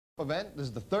event. This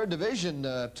is the third division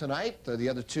tonight. The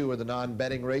other two are the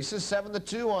non-betting races.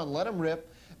 7-2 on Let 'em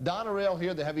Rip. Donerail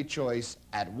here, the heavy choice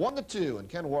at 1-2, and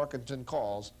Ken Workington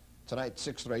calls tonight's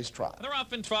sixth race trot. They're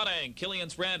off and trotting.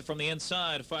 Killian's Red from the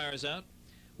inside fires out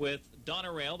with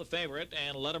Donerail, the favorite,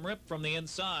 and Let 'em Rip from the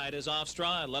inside is off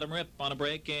stride. Let 'em Rip on a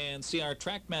break, and CR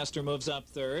Trackmaster moves up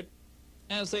third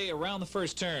as they around the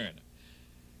first turn.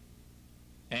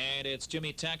 And it's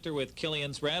Jimmy Tactor with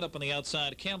Killian's Red up on the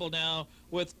outside. Campbell now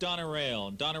with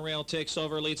Donerail. Donerail takes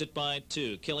over, leads it by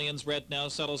 2. Killian's Red now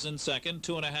settles in second.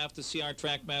 2.5 to CR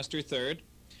Trackmaster third.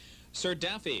 Sir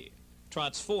Daffy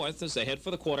trots fourth as they head for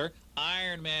the quarter.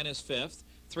 Iron Man is fifth.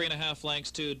 3.5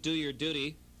 lengths to Do Your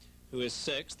Duty, who is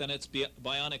sixth. Then it's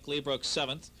Bionic Leabrook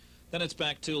seventh. Then it's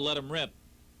back to Let 'em Rip.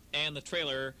 And the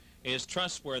trailer is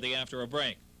Trustworthy after a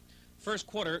break. First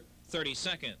quarter, 30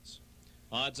 seconds.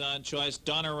 Odds-on choice,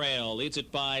 Donerail leads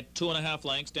it by 2.5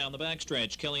 lengths down the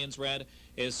backstretch. Killian's Red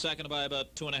is second by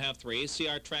about 2.5, 3.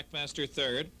 CR Trackmaster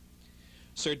third.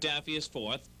 Sir Daffy is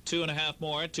fourth. 2.5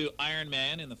 more to Iron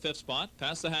Man in the fifth spot.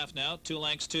 Past the half now. 2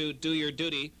 lengths to Do Your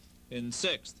Duty in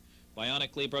sixth.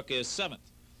 Bionic Leabrook is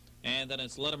seventh. And then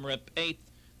it's Let 'em Rip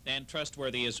eighth. And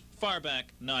Trustworthy is far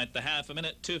back ninth. The half a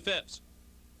minute, 2/5.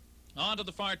 On to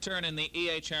the far turn in the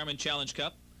E.H. Harriman Challenge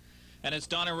Cup. And it's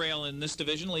Donerail in this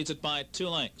division, leads it by 2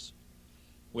 lengths.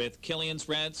 With Killian's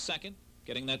Red second,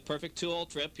 getting that perfect 2-hole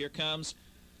trip. Here comes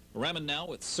Harriman now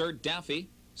with Sir Daffy.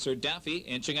 Sir Daffy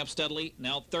inching up steadily,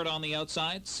 now third on the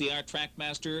outside. CR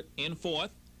Trackmaster in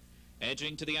fourth.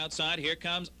 Edging to the outside, here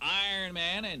comes Iron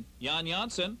Man and Jan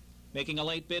Janssen making a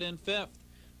late bid in fifth.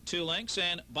 2 lengths,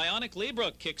 and Bionic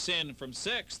Leabrook kicks in from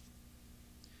sixth.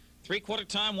 Three-quarter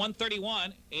time,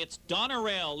 1:31. It's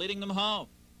Donerail leading them home.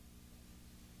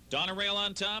 Donerail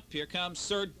on top. Here comes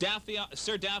Sir Daffy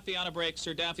on a break.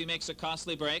 Sir Daffy makes a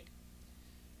costly break.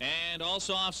 And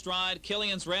also off stride,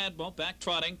 Killian's Red. Well, back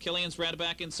trotting. Killian's Red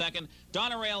back in second.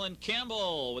 Donerail and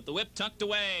Campbell with the whip tucked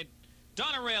away.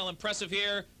 Donerail impressive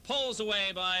here. Pulls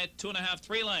away by 2.5,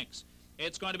 3 lengths.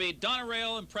 It's going to be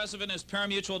Donerail impressive in his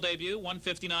parimutuel debut,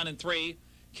 159 3.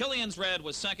 Killian's Red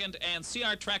was second, and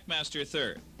CR Trackmaster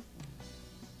third.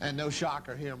 And no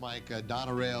shocker here, Mike.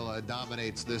 Donerail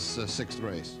dominates this sixth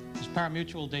race. His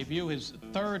parimutuel debut, his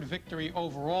third victory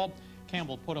overall.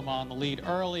 Campbell put him on the lead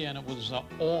early, and it was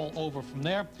all over from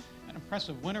there. An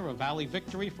impressive winner, a Valley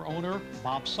victory for owner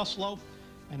Bob Suslow.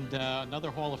 And another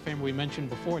Hall of Famer we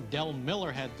mentioned before, Del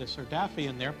Miller, had Sir Daffy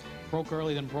in there. Broke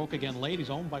early, then broke again late.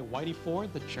 He's owned by Whitey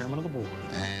Ford, the chairman of the board.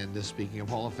 And speaking of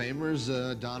Hall of Famers,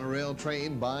 Donerail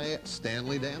trained by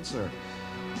Stanley Dancer.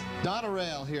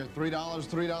 Donerail here, $3,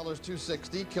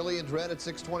 $2.60. Killian's Red at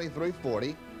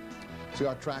 $6.23.40.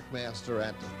 CR Trackmaster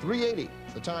at $3.80.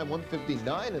 The time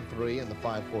 159 3, and the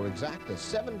 5-4 exacta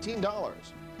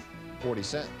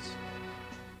 $17.40.